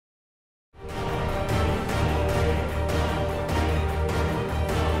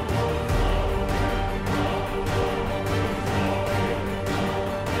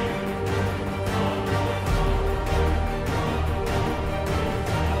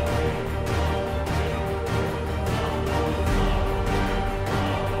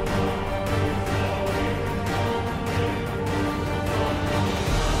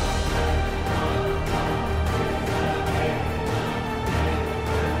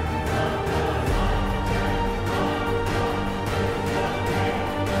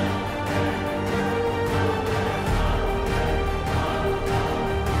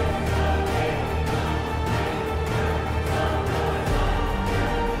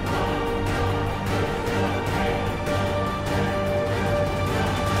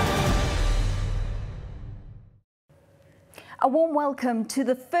warm welcome to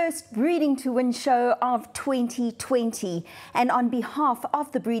the first Breeding to Win show of 2020. And on behalf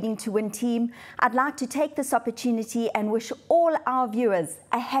of the Breeding to Win team, I'd like to take this opportunity and wish all our viewers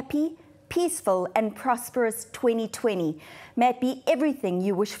a happy, peaceful and prosperous 2020. May it be everything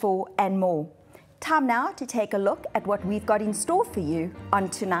you wish for and more. Time now to take a look at what we've got in store for you on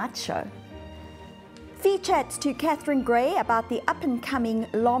tonight's show. Fee chats to Catherine Gray about the up-and-coming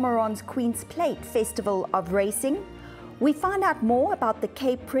Lamarons Queen's Plate Festival of Racing. We find out more about the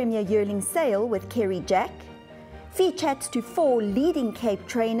Cape Premier Yearling Sale with Kerry Jack. Fee chats to 4 leading Cape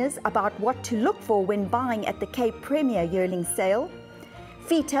trainers about what to look for when buying at the Cape Premier Yearling Sale.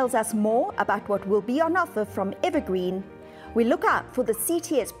 Fee tells us more about what will be on offer from Evergreen. We look out for the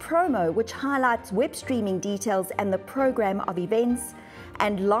CTS promo, which highlights web streaming details and the program of events.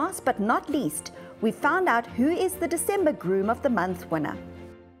 And last but not least, we found out who is the December Groom of the Month winner.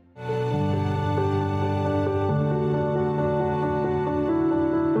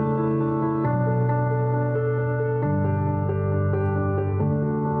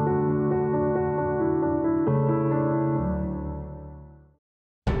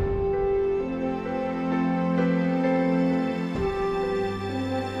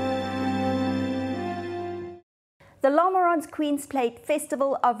 The Lamarons Queen's Plate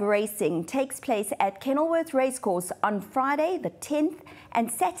Festival of Racing takes place at Kenilworth Racecourse on Friday the 10th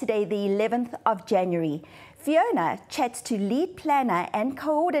and Saturday the 11th of January. Fiona chats to lead planner and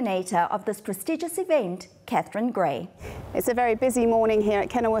coordinator of this prestigious event, Catherine Gray. It's a very busy morning here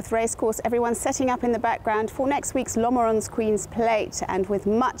at Kenilworth Racecourse. Everyone's setting up in the background for next week's Lamarons Queen's Plate, and with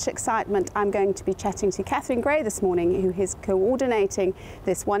much excitement I'm going to be chatting to Catherine Gray this morning, who is coordinating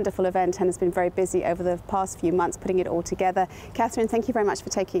this wonderful event and has been very busy over the past few months putting it all together. Catherine, thank you very much for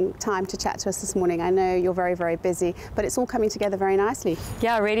taking time to chat to us this morning. I know you're very, very busy, but it's all coming together very nicely.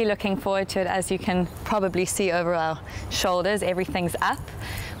 Yeah, really looking forward to it. As you can probably see over our shoulders, everything's up.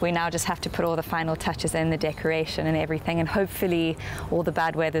 We now just have to put all the final touches in, the decoration and everything, and hopefully all the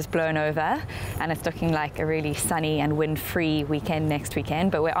bad weather's blown over and it's looking like a really sunny and wind-free weekend next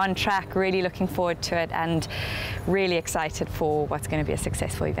weekend. But we're on track, really looking forward to it and really excited for what's going to be a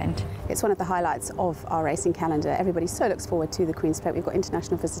successful event. It's one of the highlights of our racing calendar. Everybody so looks forward to the Queen's Plate. We've got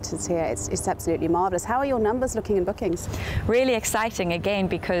international visitors here. It's absolutely marvellous. How are your numbers looking in bookings? Really exciting again,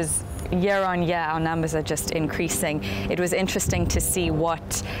 because year on year our numbers are just increasing. It was interesting to see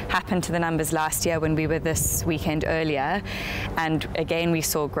what happened to the numbers last year when we were this weekend earlier, and again we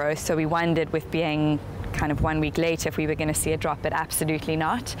saw growth, so we wondered, with being kind of 1 week later, if we were going to see a drop, but absolutely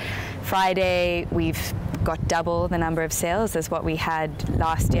not. Friday we've got double the number of sales as what we had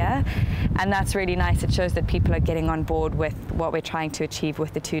last year, and that's really nice. It shows that people are getting on board with what we're trying to achieve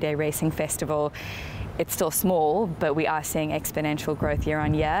with the 2-day racing festival. It's still small, but we are seeing exponential growth year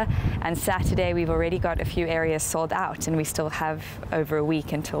on year. And Saturday, we've already got a few areas sold out, and we still have over a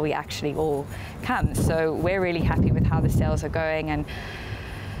week until we actually all come. So we're really happy with how the sales are going and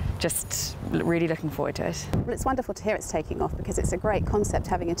just really looking forward to it. Well, it's wonderful to hear it's taking off, because it's a great concept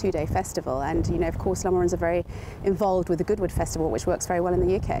having a 2-day festival, and you know, of course, Lamarons are very involved with the Goodwood Festival, which works very well in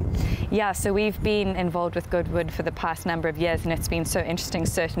the UK. Yeah, so we've been involved with Goodwood for the past number of years, and it's been so interesting,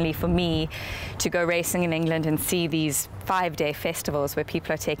 certainly for me, to go racing in England and see these 5-day festivals where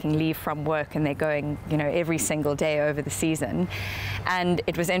people are taking leave from work and they're going, you know, every single day over the season. And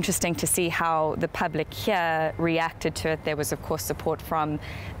it was interesting to see how the public here reacted to it. There was, of course, support from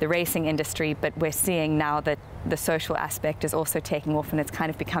the racing industry, but we're seeing now that the social aspect is also taking off, and it's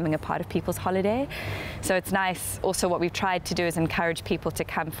kind of becoming a part of people's holiday. So it's nice. Also, what we've tried to do is encourage people to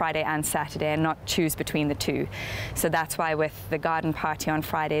come Friday and Saturday and not choose between the two. So that's why with the garden party on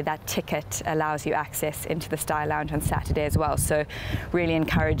Friday, that ticket allows you access into the Style Lounge on Saturday as well. So really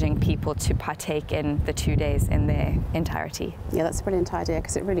encouraging people to partake in the 2 days in their entirety. Yeah, that's a brilliant idea,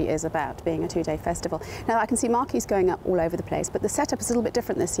 because it really is about being a 2-day festival. Now, I can see marquees going up all over the place, but the setup is a little bit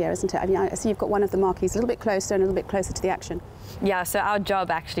different this year, isn't it? I mean, I see you've got one of the marquees a little bit closer and a little bit closer to the action. Yeah, so our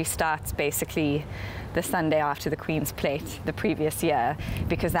job actually starts basically the Sunday after the Queen's Plate the previous year,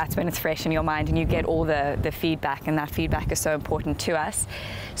 because that's when it's fresh in your mind and you get all the feedback, and that feedback is so important to us.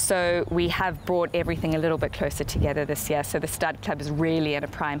 So we have brought everything a little bit closer together this year. So the Stud Club is really in a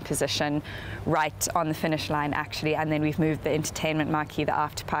prime position right on the finish line actually, and then we've moved the entertainment marquee, the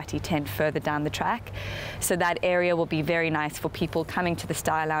after party tent, further down the track. So that area will be very nice for people coming to the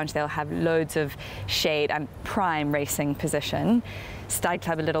Style Lounge. They'll have loads of shade and prime racing position. stud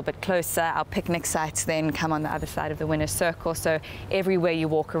club a little bit closer. Our picnic sites then come on the other side of the winner's circle, so everywhere you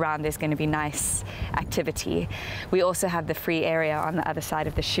walk around there's going to be nice activity. We also have the free area on the other side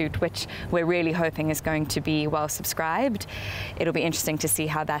of the chute, which we're really hoping is going to be well subscribed. It'll be interesting to see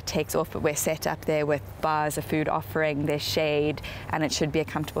how that takes off, but we're set up there with bars, a food offering, there's shade, and it should be a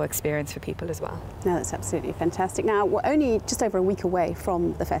comfortable experience for people as well. No, that's absolutely fantastic. Now, we're only just over a week away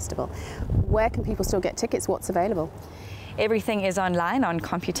from the festival. Where can people still get tickets? What's available? Everything is online on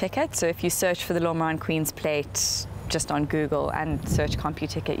CompuTicket, so if you search for the Lormaran Queen's Plate just on Google and search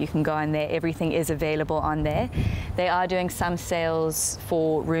CompuTicket, you can go on there. Everything is available on there. They are doing some sales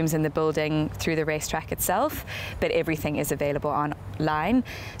for rooms in the building through the racetrack itself, but everything is available online.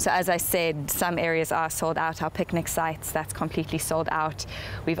 So as I said, some areas are sold out. Our picnic sites, that's completely sold out.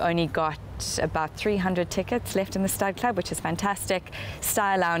 We've only got about 300 tickets left in the stud club, which is fantastic.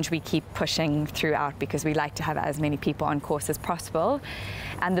 Style Lounge we keep pushing throughout because we like to have as many people on course as possible.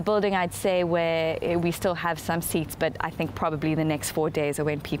 And the building, I'd say, where we still have some seats, but I think probably the next 4 days are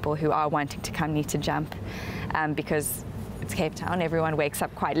when people who are wanting to come need to jump, because it's Cape Town, everyone wakes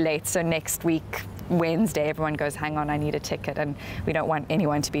up quite late, so next week Wednesday everyone goes, hang on, I need a ticket, and we don't want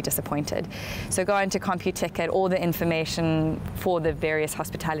anyone to be disappointed. So go into CompuTicket. All the information for the various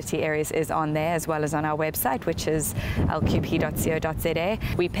hospitality areas is on there, as well as on our website, which is lqp.co.za.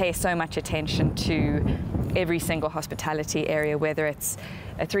 We pay so much attention to every single hospitality area, whether it's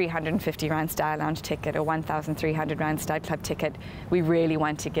a 350 Rand Style Lounge ticket or 1,300 Rand Stud Club ticket. We really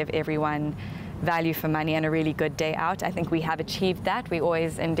want to give everyone value for money and a really good day out. I think we have achieved that. We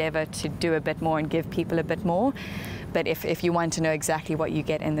always endeavour to do a bit more and give people a bit more. But if you want to know exactly what you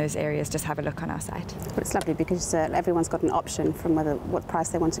get in those areas, just have a look on our site. Well, it's lovely because everyone's got an option from what price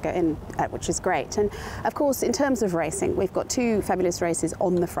they want to go in at, which is great. And of course, in terms of racing, we've got two fabulous races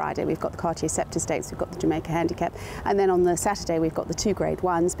on the Friday. We've got the Cartier Scepter Stakes, we've got the Jamaica Handicap, and then on the Saturday we've got the two Grade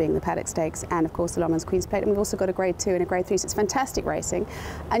 1s, being the Paddock Stakes and of course the Lormaran's Queen's Plate, and we've also got a Grade 2 and a Grade 3, so it's fantastic racing.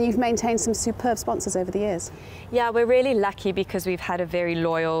 And you've maintained some superb sponsors over the years. Yeah, we're really lucky because we've had a very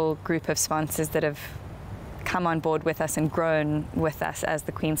loyal group of sponsors that have come on board with us and grown with us as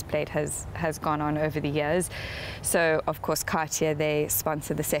the Queen's Plate has gone on over the years. So of course Cartier, they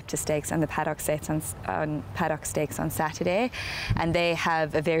sponsor the Scepter Stakes and the Paddock Stakes on Saturday, and they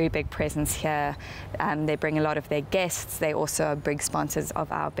have a very big presence here. They bring a lot of their guests. They also are big sponsors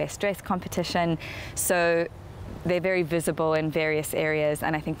of our Best Dress competition, so they're very visible in various areas,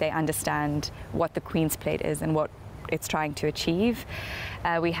 and I think they understand what the Queen's Plate is and what it's trying to achieve.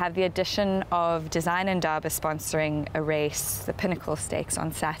 We have the addition of Design and Derby sponsoring a race, the Pinnacle Stakes,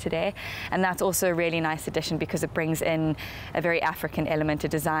 on Saturday, and that's also a really nice addition because it brings in a very African element, a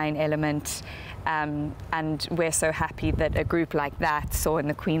design element, and we're so happy that a group like that saw in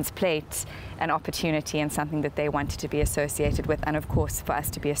the Queen's Plate an opportunity and something that they wanted to be associated with, and of course for us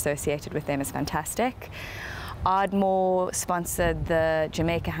to be associated with them is fantastic. Ardmore sponsored the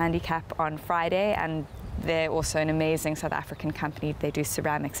Jamaica Handicap on Friday, and they're also an amazing South African company. They do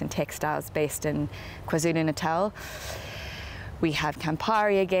ceramics and textiles based in KwaZulu-Natal. We have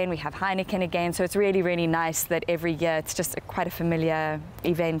Campari again, we have Heineken again, so it's really, really nice that every year it's just quite a familiar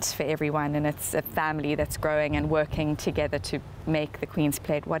event for everyone, and it's a family that's growing and working together to make the Queen's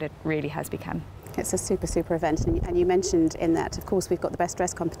Plate what it really has become. It's a super, super event, and you mentioned in that, of course, we've got the best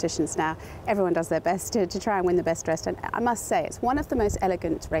dress competitions now. Everyone does their best to try and win the best dressed, and I must say it's one of the most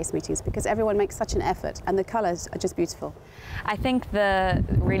elegant race meetings because everyone makes such an effort and the colours are just beautiful. I think the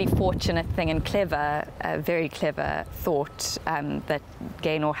really fortunate thing and clever, very clever thought that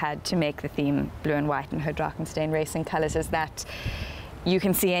Gaynor had to make the theme blue and white in her Drakenstein racing colours is that you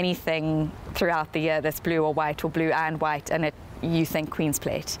can see anything throughout the year that's blue or blue and white, and you think Queen's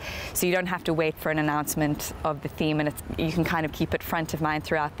Plate. So you don't have to wait for an announcement of the theme, and you can kind of keep it front of mind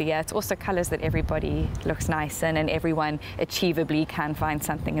throughout the year. It's also colours that everybody looks nice in, and everyone achievably can find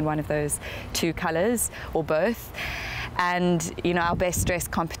something in one of those two colours or both. And you know, our Best Dress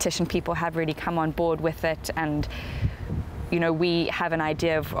competition, people have really come on board with it, and you know, we have an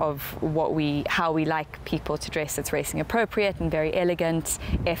idea of how we like people to dress. It's racing appropriate and very elegant,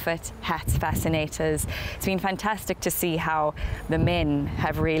 effort, hats, fascinators. It's been fantastic to see how the men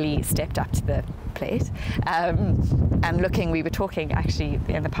have really stepped up to the plate. And we were talking actually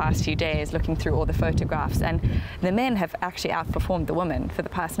in the past few days, looking through all the photographs, and the men have actually outperformed the women for the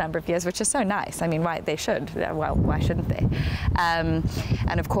past number of years, which is so nice. I mean, right, they should. Well, why shouldn't they?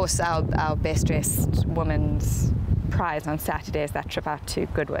 And of course, our Best Dressed Woman's prize on Saturday is that trip out to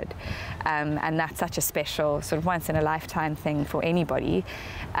Goodwood, and that's such a special sort of once-in-a-lifetime thing for anybody,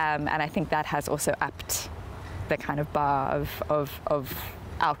 and I think that has also upped the kind of bar of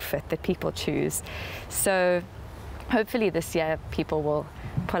outfit that people choose. So hopefully this year people will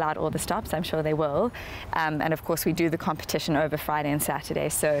pull out all the stops. I'm sure they will. And of course we do the competition over Friday and Saturday,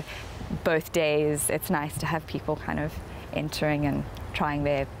 so both days it's nice to have people kind of entering and trying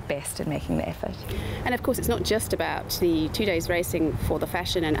their best and making the effort. And of course it's not just about the 2 days racing for the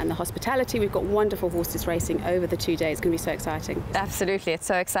fashion and the hospitality. We've got wonderful horses racing over the 2 days. It's going to be so exciting. Absolutely, it's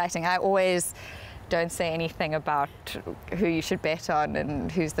so exciting. I always don't say anything about who you should bet on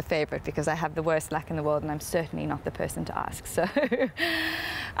and who's the favourite, because I have the worst luck in the world and I'm certainly not the person to ask. So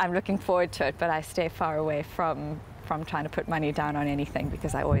I'm looking forward to it, but I stay far away from trying to put money down on anything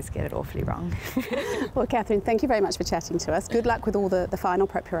because I always get it awfully wrong. Well, Catherine, thank you very much for chatting to us. Good luck with all the final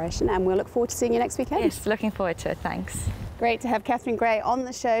preparation, and we'll look forward to seeing you next weekend. Yes, looking forward to it. Thanks. Great to have Catherine Gray on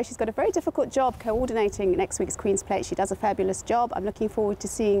the show. She's got a very difficult job coordinating next week's Queen's Plate. She does a fabulous job. I'm looking forward to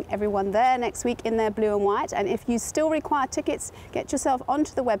seeing everyone there next week in their blue and white. And if you still require tickets, get yourself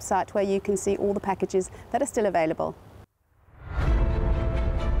onto the website where you can see all the packages that are still available.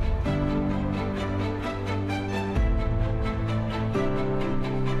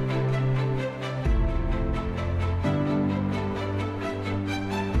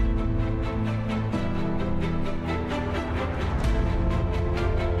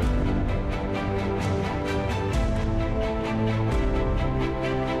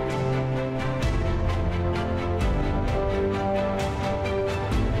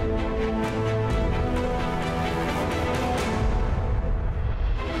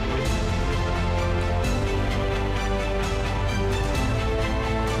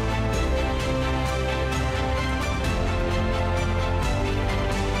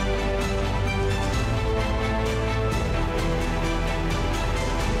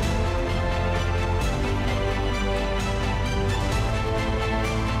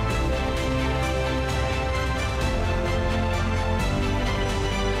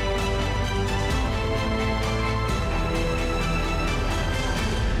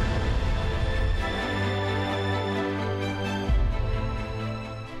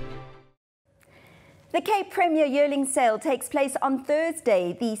 The Cape Premier Yearling Sale takes place on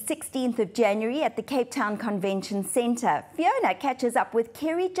Thursday, the 16th of January at the Cape Town Convention Centre. Fiona catches up with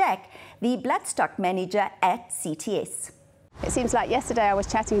Kerry Jack, the bloodstock manager at CTS. It seems like yesterday I was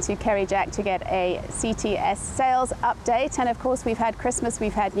chatting to Kerry Jack to get a CTS sales update, and of course we've had Christmas,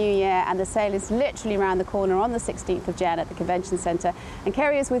 we've had New Year, and the sale is literally around the corner on the 16th of Jan at the Convention Centre. And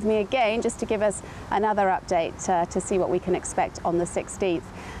Kerry is with me again just to give us another update to see what we can expect on the 16th.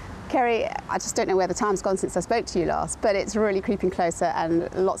 Kerry, I just don't know where the time's gone since I spoke to you last, but it's really creeping closer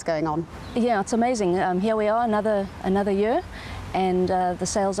and lots going on. Yeah, it's amazing. Here we are, another year, and the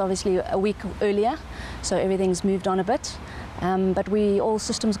sale's obviously a week earlier, so everything's moved on a bit. But all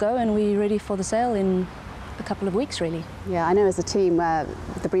systems go, and we're ready for the sale in a couple of weeks, really. Yeah, I know as a team,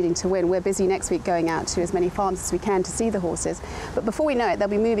 with the Breeding to Win, we're busy next week going out to as many farms as we can to see the horses. But before we know it, they'll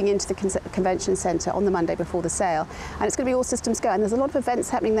be moving into the convention centre on the Monday before the sale. And it's going to be all systems go. And there's a lot of events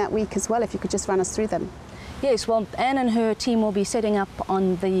happening that week as well, if you could just run us through them. Yes, well, Anne and her team will be setting up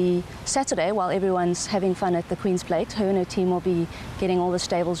on the Saturday while everyone's having fun at the Queen's Plate. Her and her team will be getting all the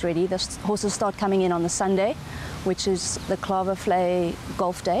stables ready. The horses start coming in on the Sunday, which is the Claver Flay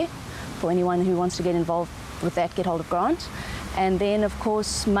Golf Day. For anyone who wants to get involved with that, get hold of Grant. And then, of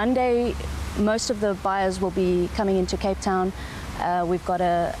course, Monday, most of the buyers will be coming into Cape Town. We've got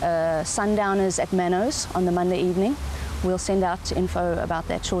a Sundowners at Manos on the Monday evening. We'll send out info about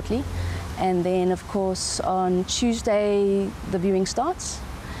that shortly. And then, of course, on Tuesday, the viewing starts.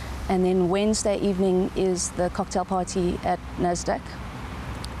 And then Wednesday evening is the cocktail party at Nasdaq.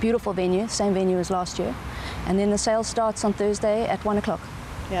 Beautiful venue, same venue as last year. And then the sale starts on Thursday at 1 o'clock.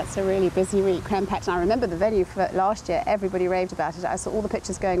 Yeah, it's a really busy week, cram-packed. And I remember the venue for last year, everybody raved about it. I saw all the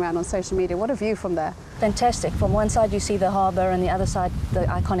pictures going around on social media. What a view from there. Fantastic. From one side you see the harbour and the other side the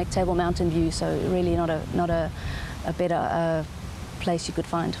iconic Table Mountain view, so really not a better place you could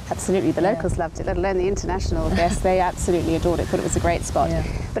find. Absolutely, the locals loved it, let alone the international guests. They absolutely adored it, thought it was a great spot. Yeah.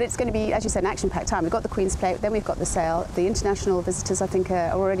 But it's going to be, as you said, an action-packed time. We've got the Queen's Plate, then we've got the sale. The international visitors, I think,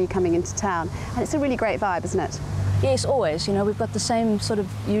 are already coming into town. And it's a really great vibe, isn't it? Yes, always. You know, we've got the same sort of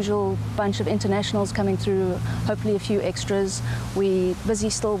usual bunch of internationals coming through, hopefully a few extras. We're busy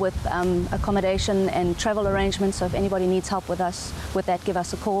still with accommodation and travel arrangements, so if anybody needs help with us with that, give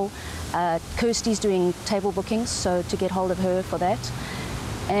us a call. Kirsty's doing table bookings, so to get hold of her for that.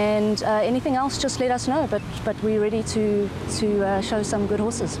 And anything else, just let us know, but we're ready to show some good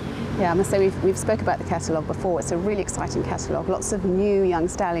horses. Yeah, I must say we've spoke about the catalogue before. It's a really exciting catalogue. Lots of new young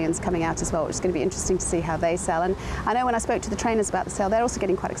stallions coming out as well, which is going to be interesting to see how they sell. And I know when I spoke to the trainers about the sale, they're also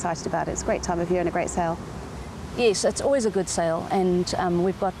getting quite excited about it. It's a great time of year and a great sale. Yes, it's always a good sale, and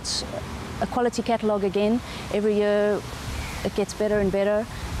we've got a quality catalogue again. Every year it gets better and better.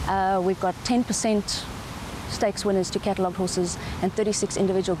 We've got 10% stakes winners to catalogued horses and 36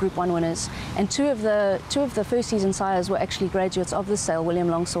 individual Group 1 winners. And two of the first season sires were actually graduates of the sale, William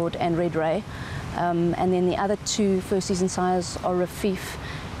Longsword and Red Ray. And then the other two first season sires are Rafif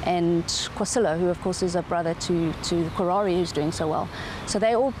and Quasilla, who of course is a brother to Korari, who's doing so well. So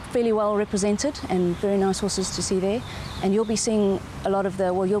they're all fairly well represented and very nice horses to see there. And you'll be seeing a lot of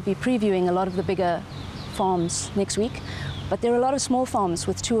you'll be previewing a lot of the bigger farms next week. But there are a lot of small farms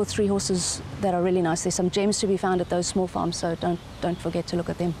with 2 or 3 horses that are really nice. There's some gems to be found at those small farms, so don't forget to look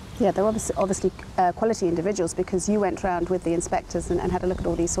at them. Yeah, they're obviously quality individuals, because you went round with the inspectors and had a look at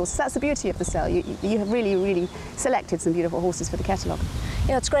all these horses. That's the beauty of the sale. You have really selected some beautiful horses for the catalogue.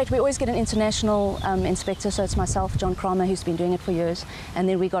 Yeah, it's great. We always get an international inspector, so it's myself, John Kramer, who's been doing it for years. And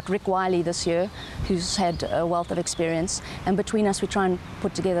then we got Rick Wiley this year, who's had a wealth of experience. And between us, we try and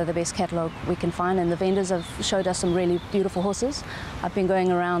put together the best catalogue we can find. And the vendors have showed us some really beautiful horses. I've been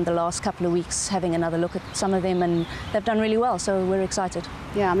going around the last couple of weeks having another look at some of them, and they've done really well, so we're excited.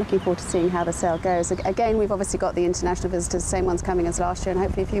 Yeah, I'm looking forward to seeing how the sale goes. Again, we've obviously got the international visitors, the same ones coming as last year, and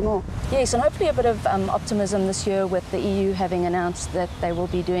hopefully a few more. Yes, and hopefully a bit of optimism this year with the EU having announced that they will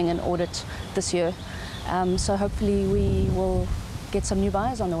be doing an audit this year. So hopefully we will get some new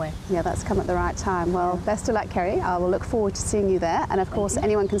buyers on the way. Yeah, that's come at the right time. Well, best of luck, Kerry. I will look forward to seeing you there. And of course,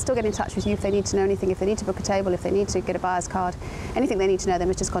 anyone can still get in touch with you if they need to know anything, if they need to book a table, if they need to get a buyer's card, anything they need to know, they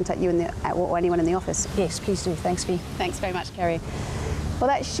must just contact you or anyone in the office. Yes, please do. Thanks, Fee. Thanks very much, Kerry. Well,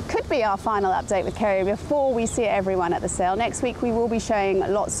 that could be our final update with Kerry before we see everyone at the sale. Next week we will be showing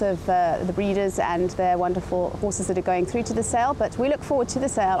lots of the breeders and their wonderful horses that are going through to the sale, but we look forward to the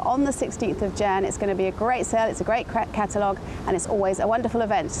sale on the 16th of Jan. It's going to be a great sale, it's a great catalogue, and it's always a wonderful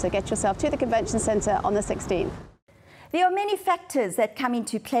event. So get yourself to the convention centre on the 16th. There are many factors that come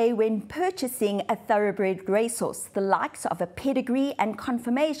into play when purchasing a thoroughbred racehorse. The likes of a pedigree and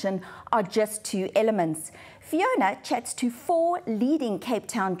conformation are just 2 elements. Fiona chats to 4 leading Cape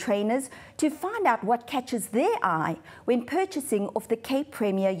Town trainers to find out what catches their eye when purchasing off the Cape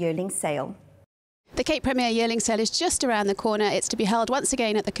Premier Yearling Sale. The Cape Premier Yearling Sale is just around the corner. It's to be held once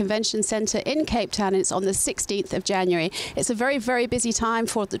again at the Convention Centre in Cape Town, and it's on the 16th of January. It's a very busy time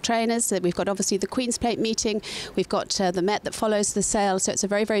for the trainers. We've got obviously the Queen's Plate meeting, we've got the Met that follows the sale, so it's a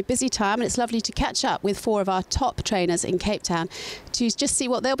very busy time, and it's lovely to catch up with 4 of our top trainers in Cape Town to just see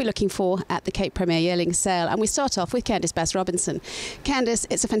what they'll be looking for at the Cape Premier Yearling Sale. And we start off with Candice Bass-Robinson. Candice,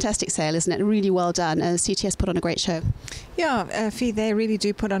 it's a fantastic sale, isn't it? Really well done. CTS put on a great show. Yeah, Fee, they really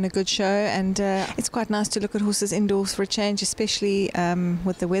do put on a good show, and it's quite nice to look at horses indoors for a change, especially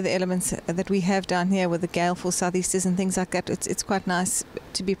with the weather elements that we have down here with the gale force southeasters and things like that. It's quite nice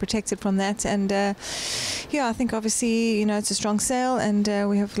to be protected from that, and yeah, I think obviously, you know, it's a strong sale, and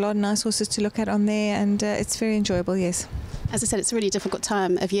we have a lot of nice horses to look at on there, and it's very enjoyable, yes. As I said, it's a really difficult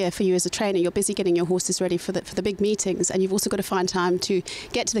time of year for you as a trainer. You're busy getting your horses ready for the big meetings, and you've also got to find time to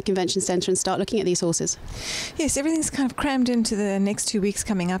get to the convention centre and start looking at these horses. Yes, everything's kind of crammed into the next 2 weeks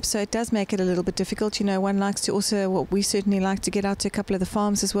coming up, so it does make it a little bit difficult. You know, one likes to also, what we certainly like to get out to a couple of the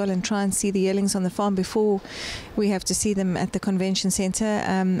farms as well and try and see the yearlings on the farm before we have to see them at the convention centre.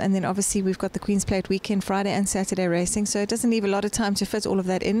 And then obviously we've got the Queen's Plate weekend, Friday and Saturday racing, so it doesn't leave a lot of time to fit all of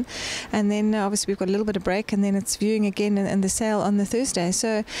that in. And then obviously we've got a little bit of break, and then it's viewing again and the sale on the Thursday.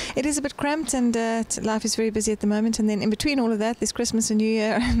 So it is a bit cramped, and life is very busy at the moment. And then in between all of that, there's Christmas and New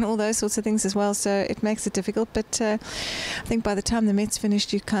Year and all those sorts of things as well. So it makes it difficult. But I think by the time the Met's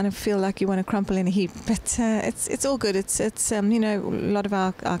finished, you kind of feel like you want to crumple in a heap. But it's all good. It's you know, a lot of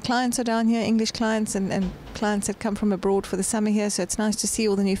our clients are down here, English clients and clients that come from abroad for the summer here. So it's nice to see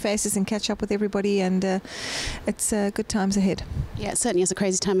all the new faces and catch up with everybody. And it's good times ahead. Yeah, it certainly is a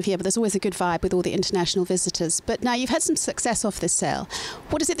crazy time of year, but there's always a good vibe with all the international visitors. But now you've had some success off this sale.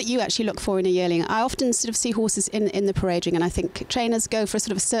 What is it that you actually look for in a yearling? I often sort of see horses in the parade ring, and I think trainers go for a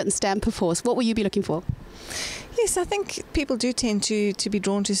sort of a certain stamp of horse. What will you be looking for? Yes, I think people do tend to be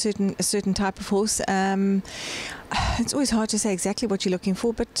drawn to a certain type of horse. It's always hard to say exactly what you're looking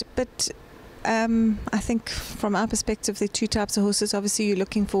for, but I think from our perspective, there are 2 types of horses. Obviously, you're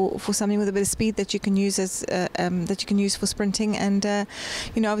looking for something with a bit of speed that you can use for sprinting, and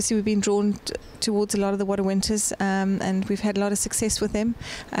you know, obviously we've been drawn towards a lot of the Water Winters, and we've had a lot of success with them,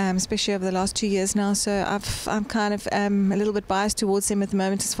 especially over the last 2 years now. So I'm kind of a little bit biased towards them at the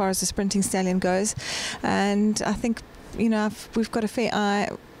moment as far as the sprinting stallion goes, and I think we've got a fair eye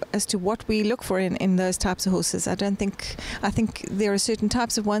as to what we look for in those types of horses. I think there are certain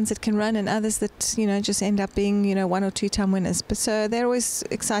types of ones that can run and others that, just end up being, 1 or 2 time winners. But so they're always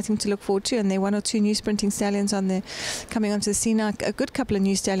exciting to look forward to, and there are 1 or 2 new sprinting stallions coming onto the scene now. A good couple of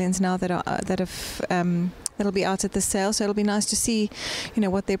new stallions now that'll be out at the sale, so it'll be nice to see,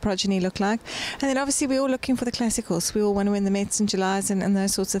 what their progeny look like. And then obviously we're all looking for the classicals. We all want to win the Mets and Julys and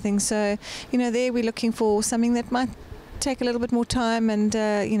those sorts of things. So, there we're looking for something that might take a little bit more time, and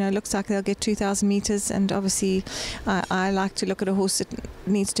looks like they'll get 2,000 meters. And obviously I like to look at a horse that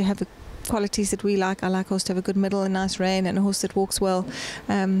needs to have the qualities that we like. I like a horse to have a good middle, a nice rein, and a horse that walks well.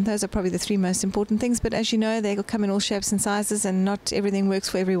 Those are probably the 3 most important things, but as you know, they come in all shapes and sizes, and not everything works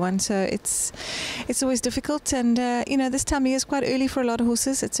for everyone, so it's always difficult. And this time of year is quite early for a lot of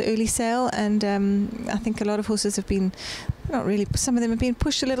horses. It's an early sale, and I think a lot of horses have been, not really, some of them have been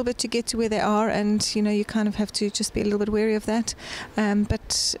pushed a little bit to get to where they are, and you kind of have to just be a little bit wary of that.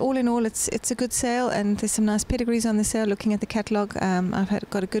 But all in all, it's a good sale, and there's some nice pedigrees on the sale. Looking at the catalogue, I've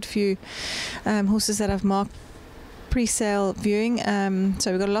got a good few horses that I've marked pre-sale viewing,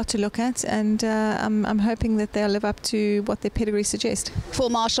 so we've got a lot to look at, and I'm hoping that they'll live up to what their pedigree suggests. Paul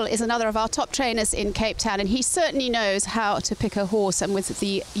Marshall is another of our top trainers in Cape Town, and he certainly knows how to pick a horse, and with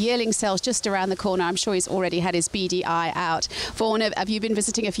the yearling sales just around the corner, I'm sure he's already had his beady eye out. Vaughan, have you been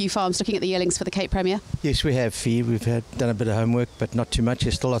visiting a few farms looking at the yearlings for the Cape Premier? Yes, we have, Fee. We've done a bit of homework, but not too much.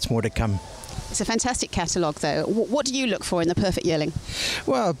 There's still lots more to come. It's a fantastic catalogue, though. What do you look for in the perfect yearling?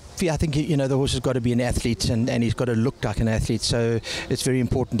 Well, I think, the horse has got to be an athlete, and he's got to look like an athlete, so it's very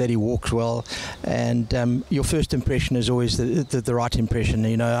important that he walks well. And your first impression is always the right impression.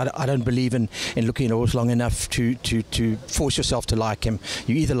 I don't believe in looking at a horse long enough to force yourself to like him.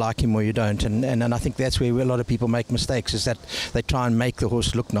 You either like him or you don't, and I think that's where a lot of people make mistakes, is that they try and make the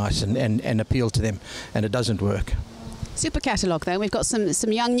horse look nice and appeal to them, and it doesn't work. Super catalogue, though. We've got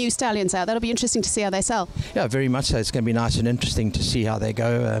some young new stallions out. That'll be interesting to see how they sell. Yeah, very much so. It's going to be nice and interesting to see how they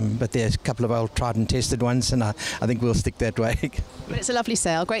go. But there's a couple of old tried and tested ones, and I think we'll stick that way. But it's a lovely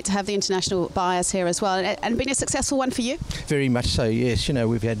sale. Great to have the international buyers here as well. And been a successful one for you? Very much so, yes.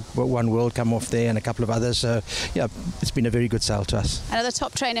 We've had one world come off there and a couple of others. So, yeah, it's been a very good sale to us. Another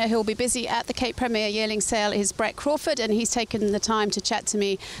top trainer who will be busy at the Cape Premier yearling sale is Brett Crawford, and he's taken the time to chat to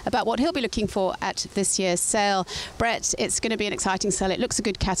me about what he'll be looking for at this year's sale. Brett, it's going to be an exciting sale. It looks a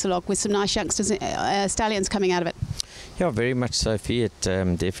good catalogue with some nice youngsters, stallions coming out of it. Yeah, very much so, Fee.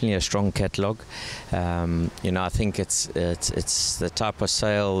 Definitely a strong catalogue. I think it's the type of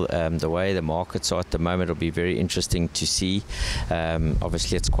sale, the way the markets are at the moment, will be very interesting to see.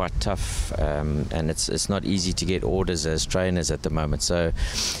 Obviously, it's quite tough, and it's not easy to get orders as trainers at the moment. So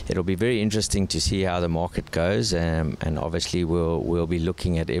it'll be very interesting to see how the market goes, and obviously we'll be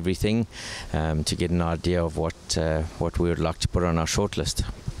looking at everything to get an idea of what we would like to put on our shortlist.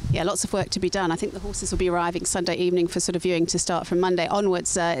 Yeah, lots of work to be done. I think the horses will be arriving Sunday evening for sort of viewing to start from Monday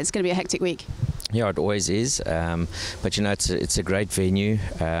onwards. It's going to be a hectic week. Yeah, it always is. But it's a great venue.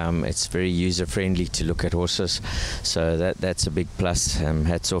 It's very user friendly to look at horses, so that's a big plus.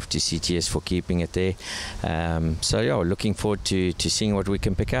 Hats off to CTS for keeping it there. So yeah, we're looking forward to seeing what we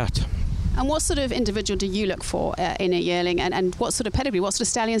can pick out. And what sort of individual do you look for in a yearling, and what sort of pedigree, what sort of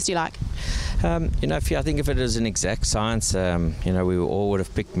stallions do you like? I think if it is an exact science, we all would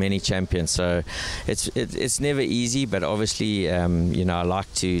have picked many champions. So it's never easy, but obviously, I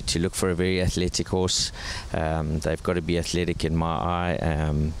like to look for a very athletic horse. They've got to be athletic in my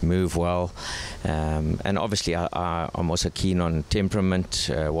eye, move well, and obviously I'm also keen on temperament.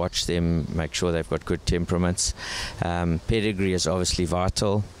 Watch them, make sure they've got good temperaments. Pedigree is obviously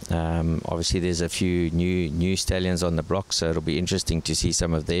vital. Obviously there's a few new stallions on the block, so it'll be interesting to see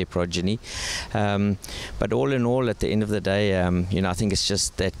some of their progeny. But all in all, at the end of the day, I think it's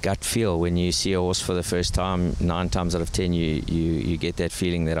just that gut feel. When you see a horse for the first time, 9 times out of 10 you get that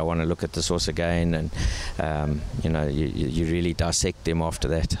feeling that I want to look at this horse again, and you really dissect them after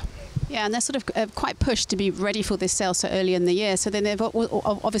that. Yeah, and they're sort of quite pushed to be ready for this sale so early in the year. So then they've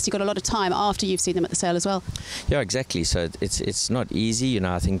obviously got a lot of time after you've seen them at the sale as well. Yeah, exactly. So it's not easy.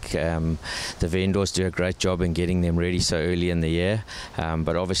 I think the vendors do a great job in getting them ready so early in the year.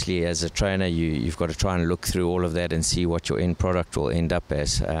 But obviously, as a trainer, you've got to try and look through all of that and see what your end product will end up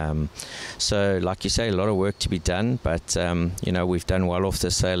as. So, like you say, a lot of work to be done. But we've done well off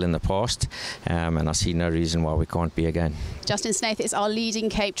the sale in the past, and I see no reason why we can't be again. Justin Snaith is our leading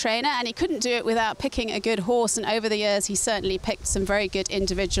Cape trainer, and he couldn't do it without picking a good horse, and over the years he certainly picked some very good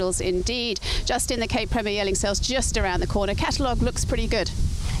individuals indeed. Justin, the Cape Premier yearling sales just around the corner. Catalogue looks pretty good.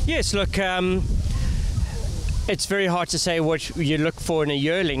 Yes, look, It's very hard to say what you look for in a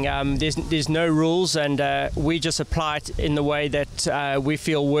yearling. There's no rules, and we just apply it in the way that we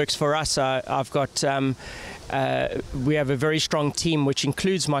feel works for us. We have a very strong team, which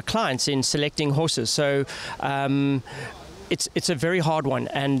includes my clients, in selecting horses. So it's a very hard one,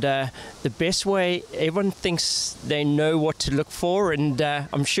 and the best way, everyone thinks they know what to look for, and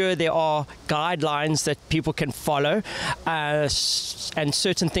I'm sure there are guidelines that people can follow, and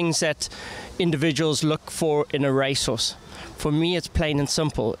certain things that individuals look for in a racehorse. For me, it's plain and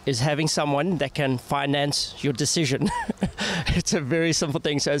simple, is having someone that can finance your decision. It's a very simple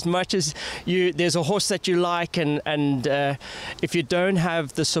thing. So as much as there's a horse that you like, and if you don't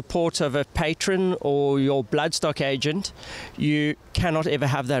have the support of a patron or your bloodstock agent, you cannot ever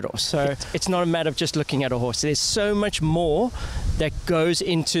have that horse. So it's not a matter of just looking at a horse. There's so much more that goes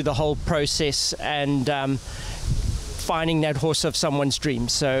into the whole process, and finding that horse of someone's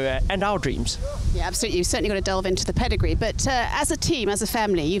dreams, so and our dreams. Yeah, absolutely. You've certainly got to delve into the pedigree, but as a team, as a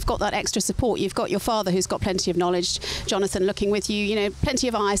family, you've got that extra support. You've got your father, who's got plenty of knowledge, Jonathan, looking with you, you know, plenty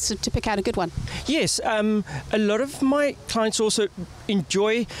of eyes to pick out a good one. Yes, a lot of my clients also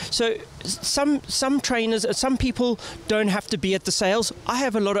enjoy, so some trainers, some people don't have to be at the sales. I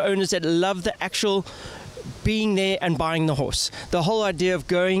have a lot of owners that love the actual being there and buying the horse. The whole idea of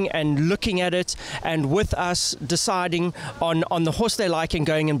going and looking at it, and with us deciding on the horse they like and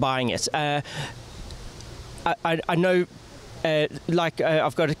going and buying it. I know,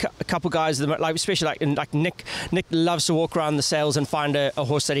 I've got a couple guys that, like, especially like Nick. Nick loves to walk around the sales and find a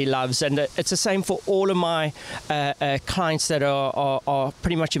horse that he loves, and it's the same for all of my clients that are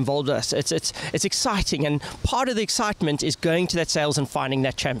pretty much involved with us. It's exciting, and part of the excitement is going to that sales and finding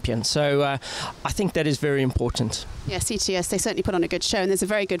that champion. So I think that is very important. Yeah, CTS, they certainly put on a good show, and there's a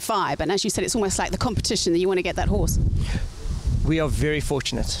very good vibe. And as you said, it's almost like the competition that you want to get that horse. We are very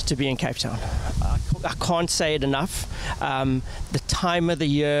fortunate to be in Cape Town. I can't say it enough. The time of the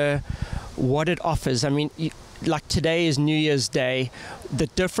year, what it offers. I mean, like today is New Year's Day, the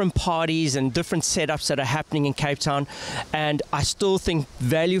different parties and different setups that are happening in Cape Town, and I still think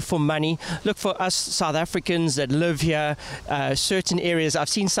value for money. Look, for us South Africans that live here, certain areas, I've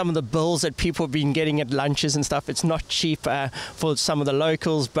seen some of the bills that people have been getting at lunches and stuff. It's not cheap for some of the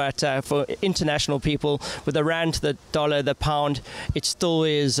locals, but for international people, with the rand, the dollar, the pound, it still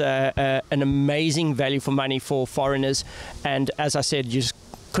is an amazing value for money for foreigners. And as I said, you just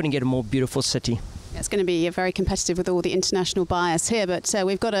couldn't get a more beautiful city. It's going to be very competitive with all the international buyers here, but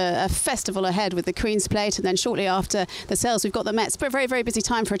we've got a festival ahead with the Queen's Plate, and then shortly after the sales we've got the Mets. But a very, very busy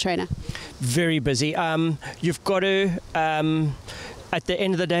time for a trainer. Very busy. You've got to... at the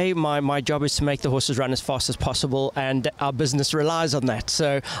end of the day, my job is to make the horses run as fast as possible, and our business relies on that.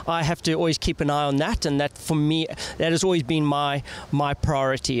 So I have to always keep an eye on that, and that, for me, that has always been my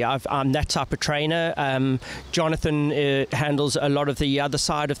priority. I'm that type of trainer. Jonathan handles a lot of the other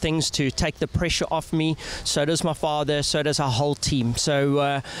side of things to take the pressure off me. So does my father, so does our whole team.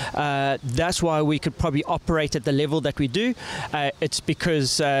 So that's why we could probably operate at the level that we do. It's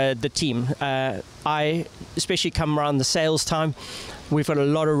because the team. I especially come around the sales time, we've got a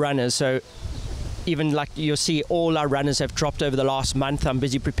lot of runners, so even like you'll see, all our runners have dropped over the last month. I'm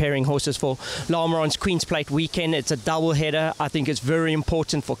busy preparing horses for Lamoron's Queen's Plate weekend. It's a double header. I think it's very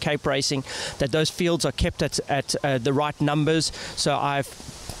important for Cape racing that those fields are kept at the right numbers. So I've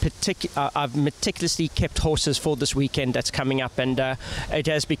meticulously kept horses for this weekend that's coming up, and it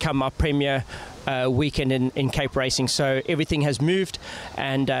has become our premier weekend in Cape racing. So everything has moved,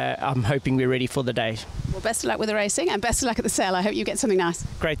 and I'm hoping we're ready for the day. Well, best of luck with the racing, and best of luck at the sale. I hope you get something nice.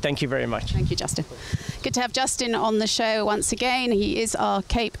 Great, thank you very much. Thank you, Justin. Good to have Justin on the show once again. He is our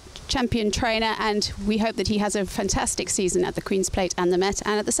Cape champion trainer, and we hope that he has a fantastic season at the Queen's Plate and the Met,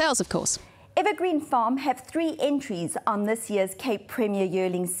 and at the sales, of course. Evergreen Farm have 3 entries on this year's Cape Premier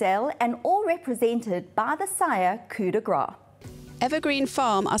Yearling Sale, and all represented by the sire Coup de Grace. Evergreen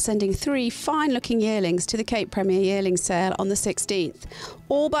Farm are sending 3 fine-looking yearlings to the Cape Premier Yearling Sale on the 16th,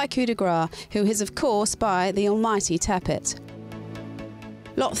 all by Coup de Grace, who is, of course, by the almighty Tappet.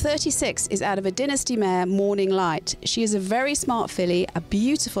 Lot 36 is out of a dynasty mare, Morning Light. She is a very smart filly, a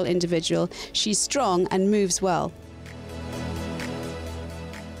beautiful individual. She's strong and moves well.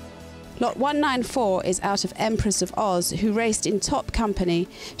 Lot 194 is out of Empress of Oz, who raced in top company.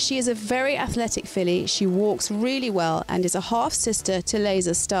 She is a very athletic filly, she walks really well, and is a half-sister to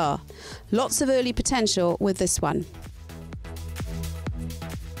Laser Star. Lots of early potential with this one.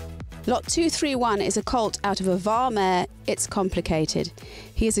 Lot 231 is a colt out of a Var mare, It's Complicated.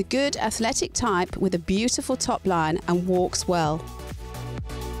 He is a good athletic type with a beautiful top line and walks well.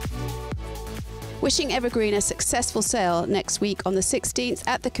 Wishing Evergreen a successful sale next week on the 16th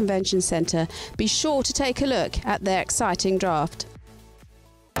at the Convention Centre. Be sure to take a look at their exciting draft.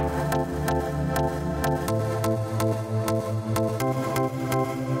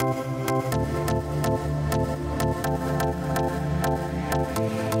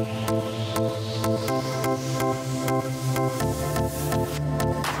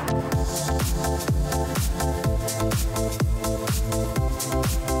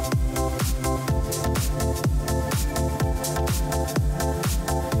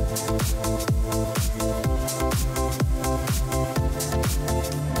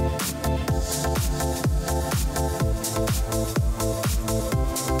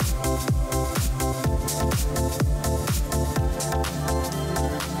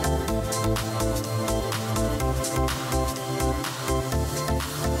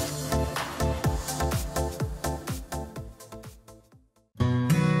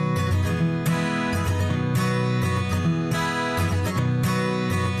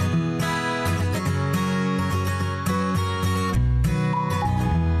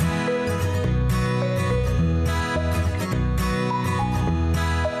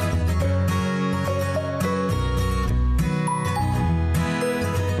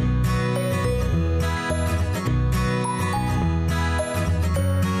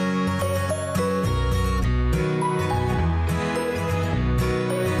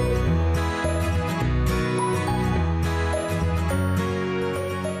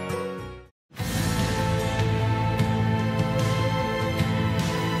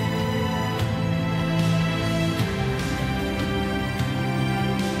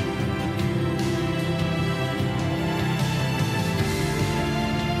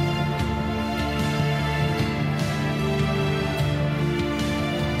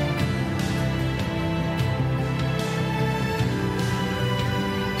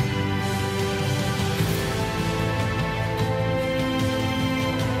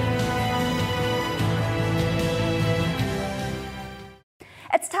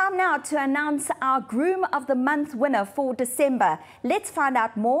 It's time now to announce our Groom of the Month winner for December. Let's find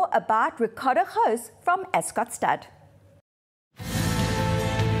out more about Ricardo Hoos from Ascot Stud.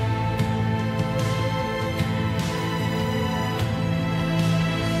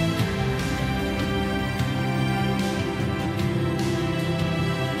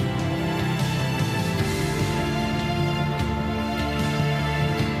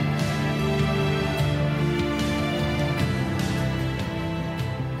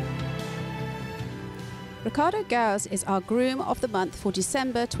 Ricardo Gauss is our Groom of the Month for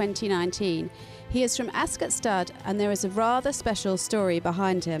December 2019. He is from Ascot Stud and there is a rather special story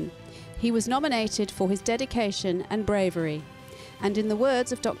behind him. He was nominated for his dedication and bravery. And in the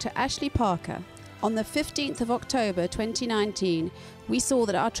words of Dr. Ashley Parker, on the 15th of October 2019, we saw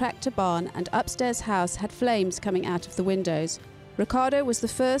that our tractor barn and upstairs house had flames coming out of the windows. Ricardo was the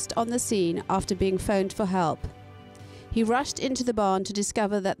first on the scene after being phoned for help. He rushed into the barn to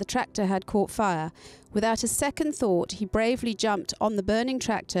discover that the tractor had caught fire. Without a second thought, he bravely jumped on the burning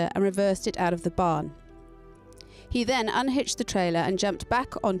tractor and reversed it out of the barn. He then unhitched the trailer and jumped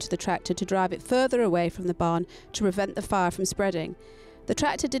back onto the tractor to drive it further away from the barn to prevent the fire from spreading. The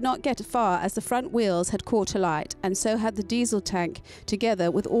tractor did not get far as the front wheels had caught alight, and so had the diesel tank,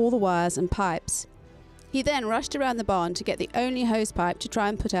 together with all the wires and pipes. He then rushed around the barn to get the only hose pipe to try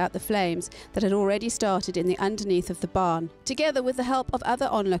and put out the flames that had already started in the underneath of the barn. Together with the help of other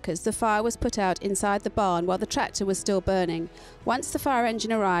onlookers, the fire was put out inside the barn while the tractor was still burning. Once the fire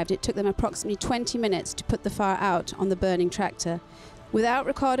engine arrived, it took them approximately 20 minutes to put the fire out on the burning tractor. Without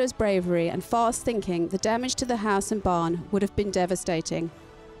Ricardo's bravery and fast thinking, the damage to the house and barn would have been devastating.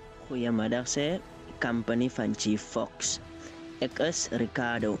 Goeiemiddag sê, company van Chief Fox. Ek is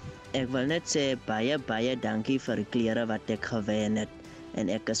Ricardo. Ek wil net sê baie dankie vir die klere wat ek gewen het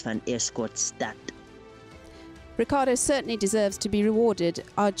en ek is van Ascot Stud. Ricardo certainly deserves to be rewarded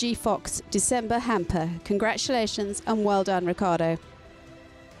our G Fox December hamper. Congratulations and well done, Ricardo.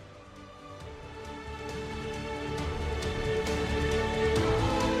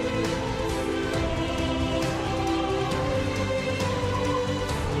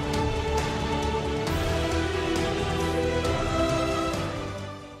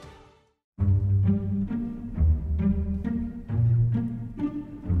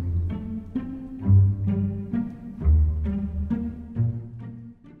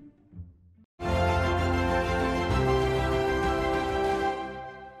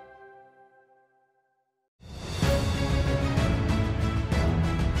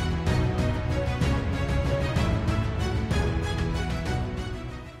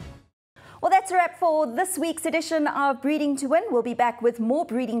 that's a wrap for this week's edition of Breeding to Win. We'll be back with more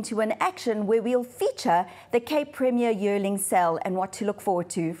Breeding to Win action where we'll feature the Cape Premier Yearling Sale and what to look forward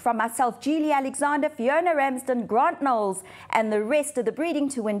to. From myself, Julie Alexander, Fiona Ramsden, Grant Knowles and the rest of the Breeding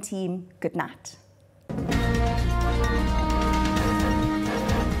to Win team, good night.